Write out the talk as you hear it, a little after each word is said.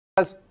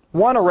has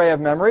one array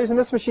of memories, and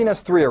this machine has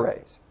 3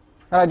 arrays.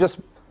 And I just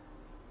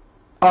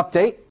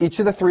update each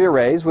of the 3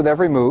 arrays with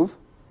every move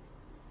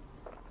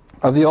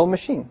of the old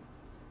machine.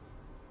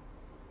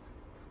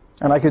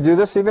 And I could do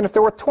this even if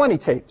there were 20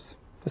 tapes,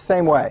 the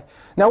same way.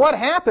 Now what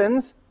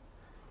happens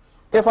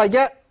if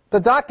the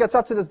dot gets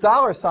up to this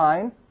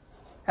 $,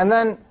 and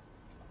then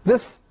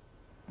this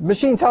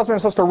machine tells me I'm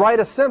supposed to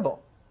write a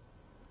symbol?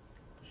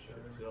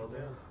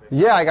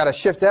 Yeah, I got to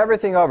shift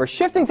everything over.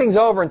 Shifting things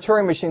over in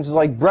Turing machines is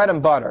like bread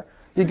and butter.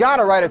 You got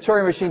to write a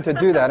Turing machine to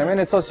do that. I mean,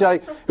 it's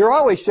like you're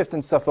always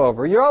shifting stuff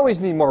over. You always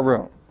need more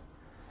room.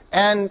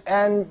 And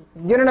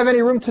you don't have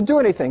any room to do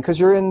anything because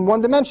you're in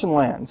one-dimension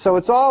land. So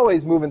it's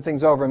always moving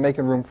things over and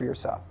making room for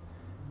yourself.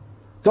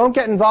 Don't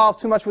get involved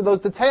too much with those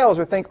details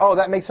or think, oh,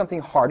 that makes something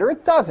harder.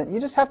 It doesn't.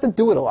 You just have to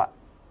do it a lot.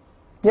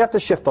 You have to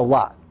shift a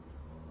lot.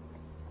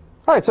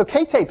 All right, so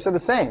K-tapes are the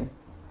same.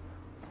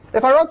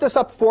 If I wrote this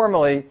up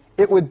formally,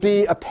 it would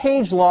be a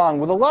page long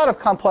with a lot of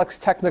complex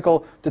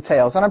technical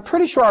details. And I'm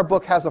pretty sure our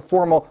book has a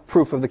formal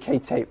proof of the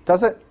K-tape.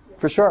 Does it?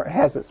 For sure, it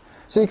has this.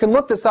 So you can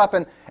look this up,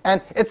 and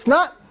it's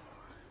not,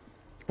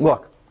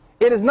 look,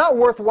 it is not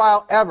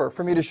worthwhile ever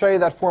for me to show you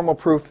that formal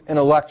proof in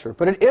a lecture.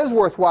 But it is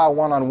worthwhile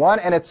one-on-one,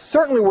 and it's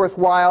certainly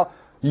worthwhile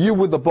you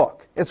with the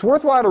book. It's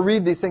worthwhile to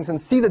read these things and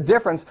see the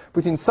difference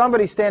between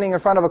somebody standing in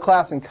front of a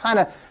class and kind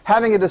of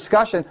having a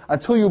discussion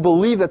until you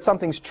believe that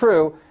something's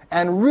true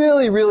and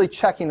really, really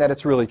checking that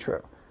it's really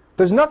true.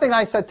 There's nothing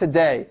I said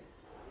today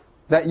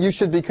that you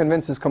should be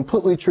convinced is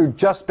completely true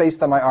just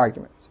based on my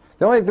arguments.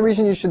 The only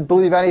reason you should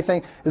believe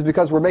anything is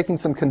because we're making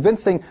some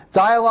convincing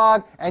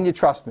dialogue and you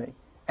trust me.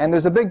 And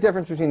there's a big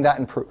difference between that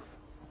and proof.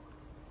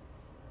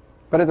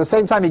 But at the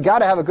same time, you got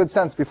to have a good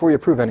sense before you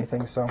prove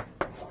anything. So,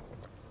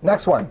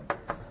 next one,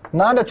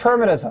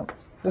 non-determinism.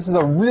 This is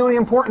a really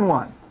important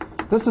one.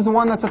 This is the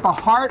one that's at the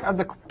heart of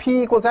the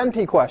P equals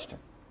NP question.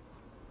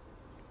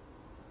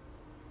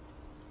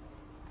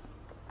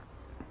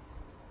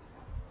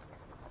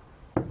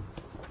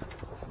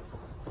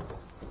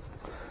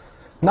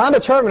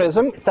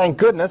 Non-determinism, thank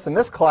goodness, in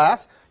this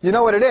class, you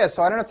know what it is,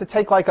 so I don't have to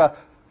take like a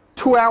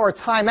 2-hour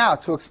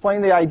timeout to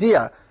explain the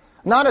idea.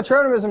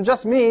 Non-determinism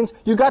just means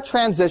you got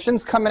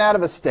transitions coming out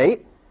of a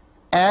state,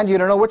 and you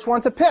don't know which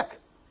one to pick.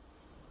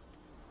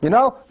 You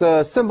know,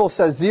 the symbol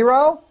says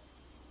 0,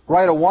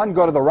 write a 1,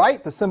 go to the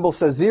right. The symbol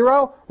says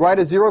 0, write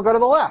a 0, go to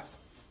the left.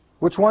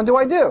 Which one do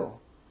I do?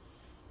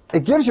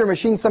 It gives your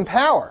machine some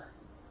power.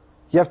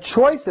 You have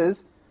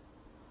choices,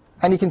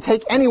 and you can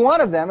take any one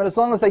of them, and as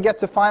long as they get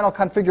to final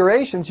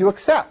configurations, you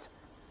accept.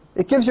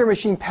 It gives your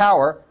machine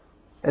power,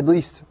 at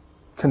least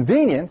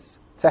convenience,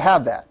 to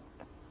have that.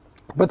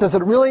 But does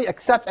it really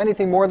accept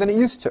anything more than it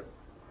used to?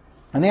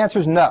 And the answer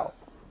is no.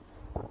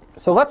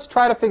 So let's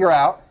try to figure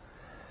out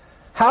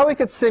how we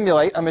could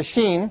simulate a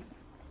machine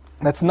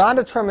that's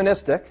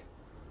non-deterministic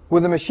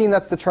with a machine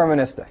that's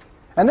deterministic.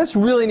 And this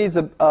really needs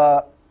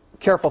a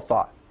careful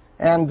thought.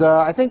 And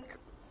I think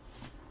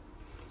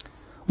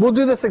we'll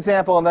do this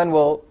example, and then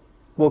we'll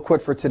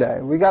quit for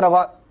today. We got a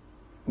lot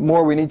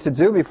more we need to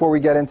do before we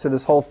get into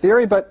this whole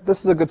theory, but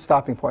this is a good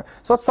stopping point.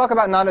 So let's talk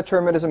about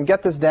non-determinism,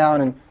 get this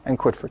down, and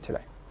quit for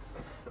today.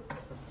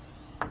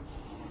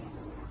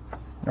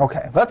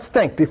 Okay, let's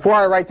think before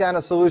I write down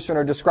a solution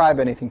or describe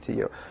anything to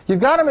you. You've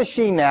got a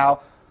machine now,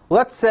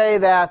 let's say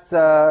that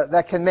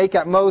that can make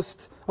at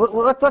most,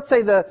 let's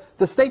say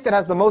the state that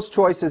has the most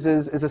choices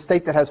is a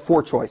state that has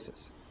 4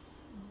 choices.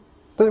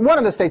 One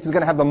of the states is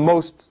going to have the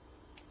most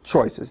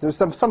choices. There's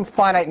some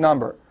finite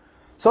number.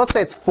 So let's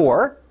say it's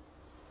 4.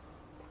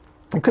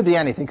 It could be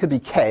anything. It could be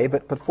K,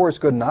 but 4 is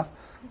good enough.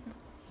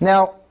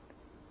 Now,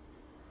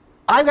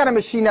 I've got a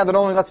machine now that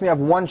only lets me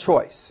have 1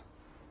 choice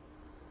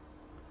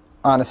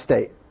on a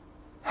state.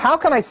 How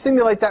can I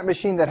simulate that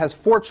machine that has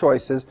 4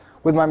 choices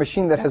with my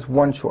machine that has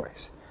 1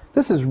 choice?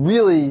 This is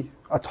really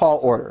a tall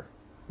order.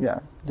 Yeah,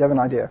 do you have an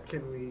idea?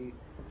 Can we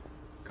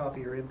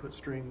copy your input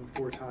string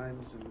 4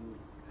 times and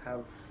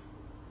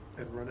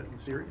run it in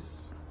series?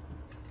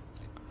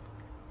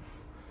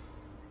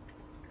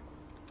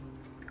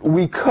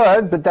 We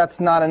could, but that's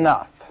not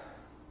enough.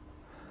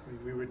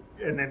 We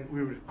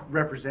would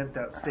represent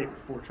that state with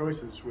 4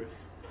 choices, with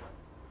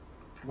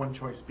 1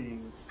 choice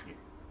being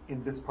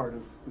in this part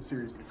of the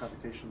series of the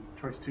computation,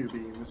 choice 2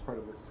 being in this part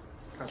of this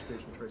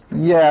computation, choice 3.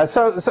 Yeah,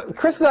 so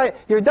Chris's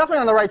you're definitely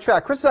on the right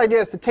track. Chris's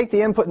idea is to take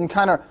the input and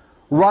kind of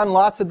run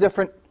lots of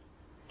different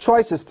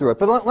choices through it.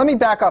 But let me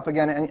back up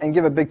again and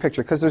give a big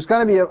picture, because there's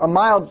going to be a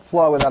mild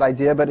flaw with that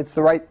idea, but it's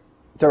the right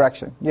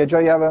direction. Yeah, Joe,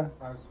 you have a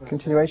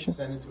continuation?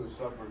 Send it to a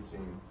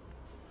subroutine,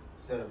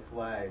 set a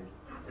flag,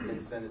 and then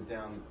send it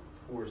down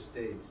 4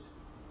 states.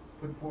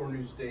 Put 4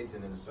 new states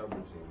in a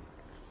subroutine.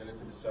 Send it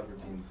to the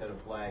subroutine, set a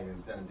flag,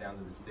 and send it down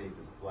to the state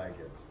that the flag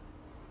hits.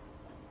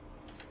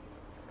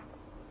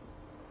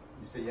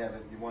 You say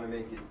you want to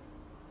make it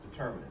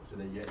determinate, so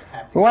that you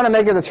have to... We want to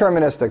make it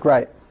deterministic,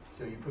 right.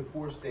 So you put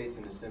 4 states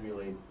in to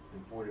simulate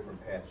the 4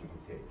 different paths you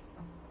can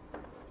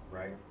take,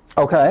 right?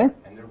 Okay.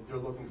 And they're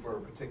looking for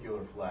a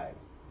particular flag.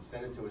 You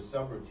send it to a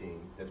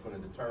subroutine that's going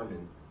to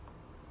determine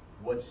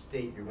what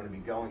state you're going to be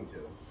going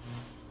to.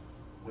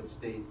 what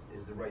state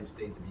is the right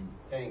state to be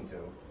heading to.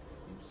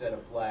 You set a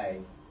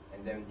flag,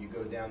 and then you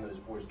go down those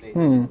 4 states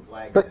and the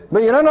flag. But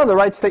you don't know the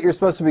right state you're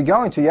supposed to be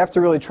going to. You have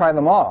to really try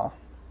them all.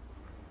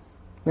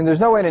 I mean,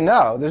 there's no way to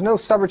know. There's no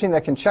subroutine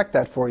that can check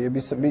that for you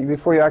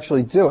before you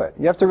actually do it.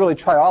 You have to really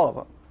try all of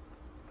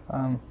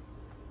them.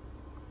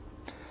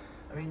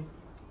 I mean,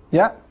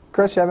 yeah,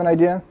 Chris, you have an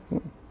idea?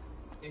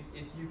 if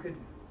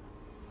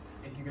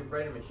you could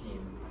write a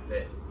machine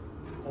that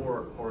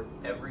for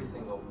every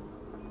single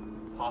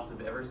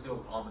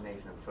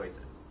combination of choices.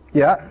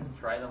 Yeah.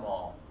 Try them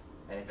all,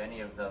 and if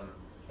any of them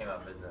came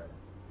up as in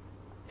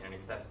an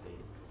accept state,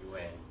 you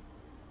win.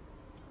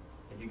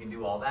 If you can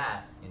do all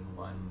that in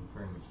one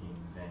Turing machine,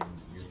 then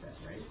you're set,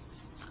 right?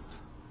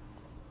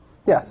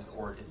 Yes.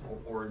 It's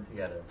ORed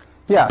together.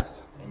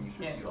 Yes. And you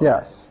can't do all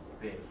yes.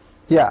 that. It's big.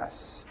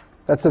 Yes.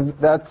 That's a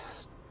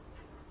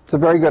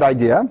very good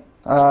idea.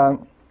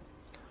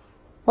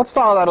 Let's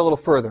follow that a little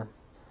further.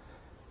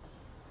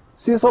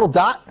 See this little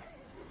dot?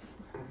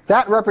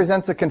 That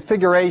represents a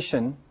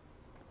configuration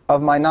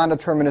of my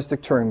non-deterministic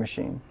Turing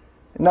machine.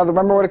 Now,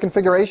 remember what a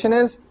configuration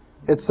is?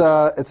 It's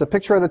a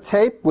picture of the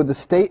tape with the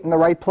state in the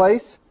right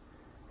place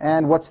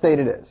and what state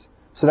it is.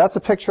 So that's a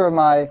picture of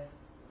my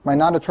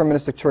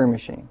non-deterministic Turing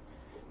machine.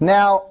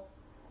 Now,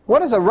 what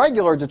does a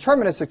regular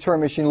deterministic Turing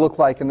machine look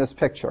like in this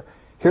picture?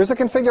 Here's a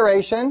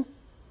configuration.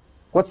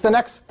 What's the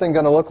next thing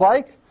going to look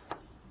like?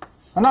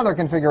 Another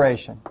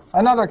configuration,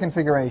 another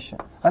configuration,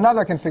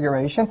 another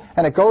configuration,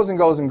 and it goes and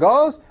goes and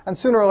goes, and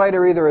sooner or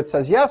later either it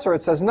says yes or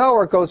it says no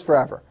or it goes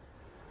forever.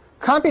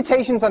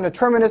 Computations on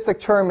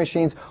deterministic Turing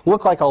machines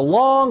look like a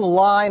long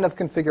line of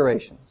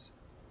configurations.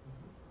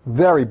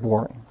 Very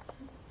boring.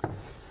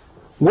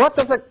 What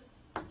does a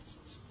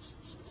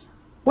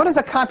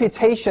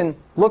computation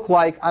look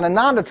like on a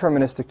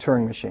non-deterministic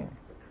Turing machine?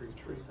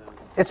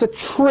 It's a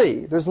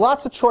tree. There's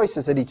lots of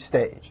choices at each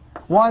stage.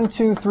 1,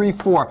 2, 3,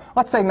 4.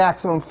 Let's say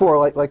maximum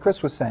 4, like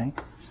Chris was saying.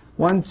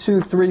 1, 2,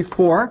 3,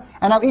 4.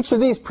 And now each of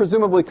these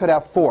presumably could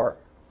have 4.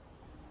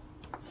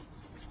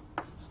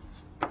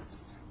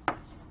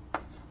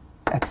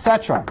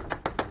 Etc.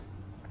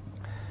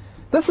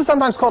 This is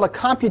sometimes called a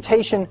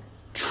computation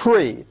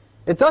tree.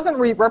 It doesn't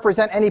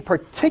represent any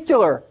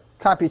particular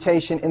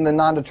computation in the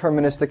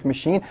non-deterministic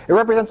machine. It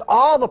represents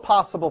all the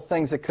possible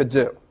things it could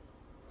do.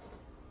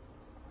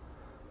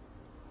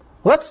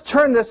 Let's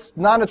turn this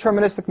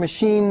non-deterministic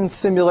machine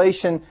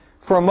simulation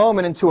for a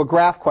moment into a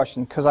graph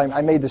question, because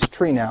I made this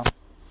tree now.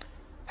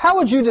 How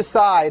would you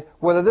decide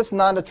whether this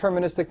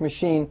non-deterministic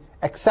machine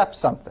accepts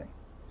something?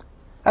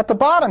 At the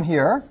bottom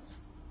here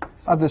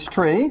of this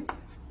tree,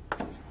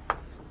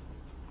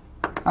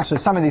 actually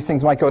some of these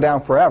things might go down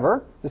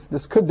forever.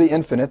 This could be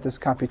infinite, this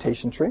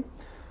computation tree.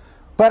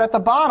 But at the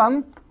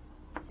bottom,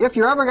 if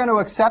you're ever going to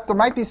accept, there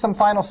might be some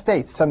final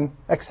states, some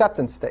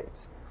acceptance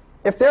states.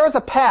 If there is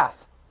a path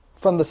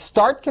from the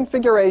start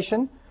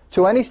configuration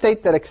to any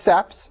state that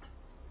accepts,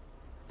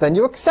 then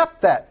you accept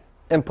that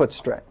input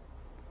string.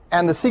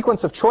 And the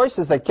sequence of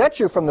choices that get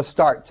you from the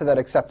start to that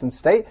acceptance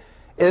state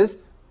is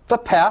the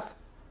path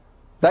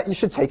that you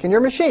should take in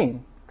your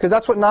machine. Because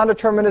that's what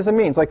non-determinism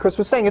means. Like Chris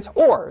was saying, it's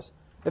ORs.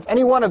 If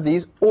any one of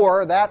these,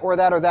 or that, or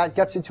that, or that,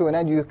 gets you to an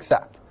end, you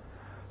accept.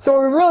 So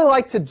what we really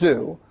like to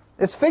do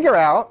is figure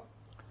out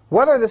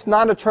whether this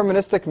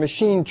non-deterministic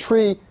machine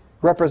tree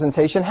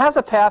representation has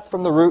a path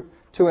from the root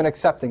to an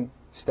accepting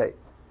state.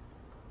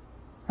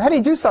 How do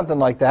you do something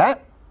like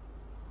that?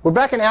 We're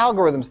back in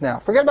algorithms now.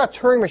 Forget about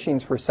Turing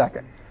machines for a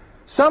second.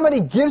 Somebody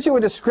gives you a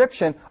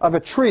description of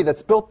a tree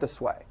that's built this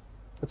way.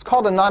 It's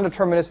called a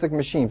non-deterministic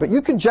machine. But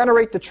you could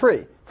generate the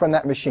tree from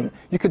that machine.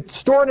 You could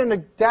store it in a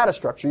data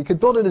structure. You could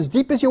build it as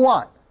deep as you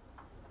want.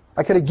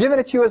 I could have given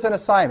it to you as an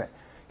assignment.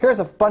 Here's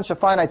a bunch of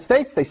finite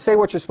states. They say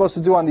what you're supposed to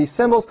do on these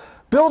symbols.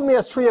 Build me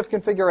a tree of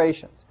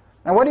configurations.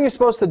 And what are you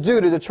supposed to do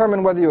to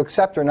determine whether you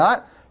accept or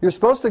not? You're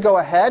supposed to go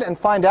ahead and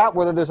find out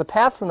whether there's a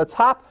path from the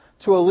top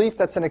to a leaf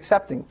that's an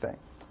accepting thing.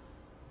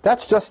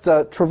 That's just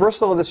a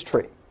traversal of this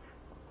tree.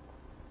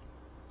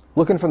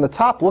 Looking from the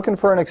top, looking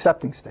for an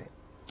accepting state.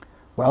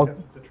 Well,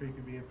 the tree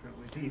could be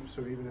infinitely deep,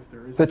 so even if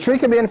there is... The tree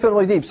could be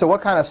infinitely deep. So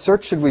what kind of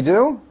search should we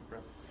do?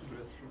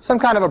 Some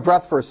kind of a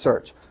breadth-first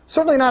search.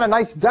 Certainly not a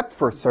nice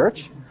depth-first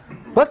search.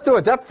 Let's do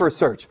a depth-first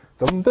search.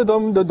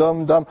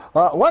 Dum-da-dum-da-dum-dum.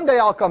 One day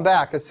I'll come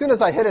back. As soon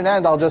as I hit an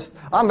end,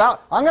 I'm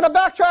out. I'm going to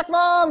backtrack,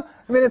 Mom!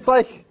 I mean, it's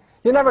like,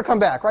 you never come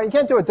back, right? You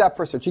can't do a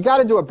depth-first search. You got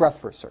to do a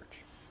breadth-first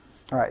search.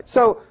 All right,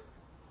 so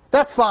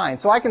that's fine.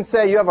 So I can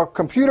say you have a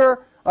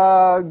computer,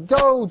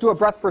 go do a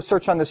breadth-first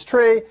search on this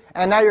tree,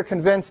 and now you're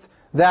convinced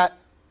that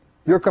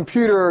your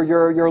computer,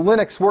 your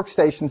Linux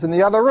workstations in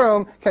the other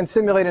room can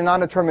simulate a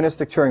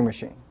non-deterministic Turing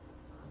machine.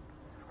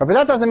 But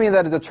that doesn't mean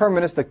that a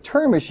deterministic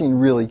Turing machine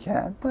really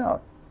can.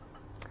 Well,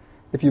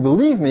 if you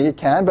believe me, it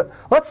can. But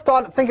let's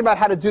think about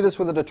how to do this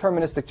with a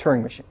deterministic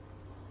Turing machine.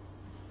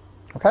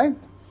 Okay?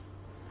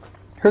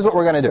 Here's what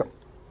we're going to do.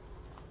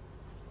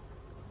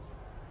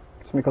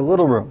 Let's make a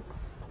little room.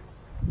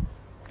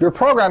 Your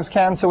programs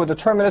can, so a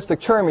deterministic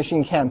Turing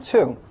machine can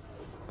too.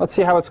 Let's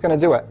see how it's going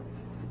to do it.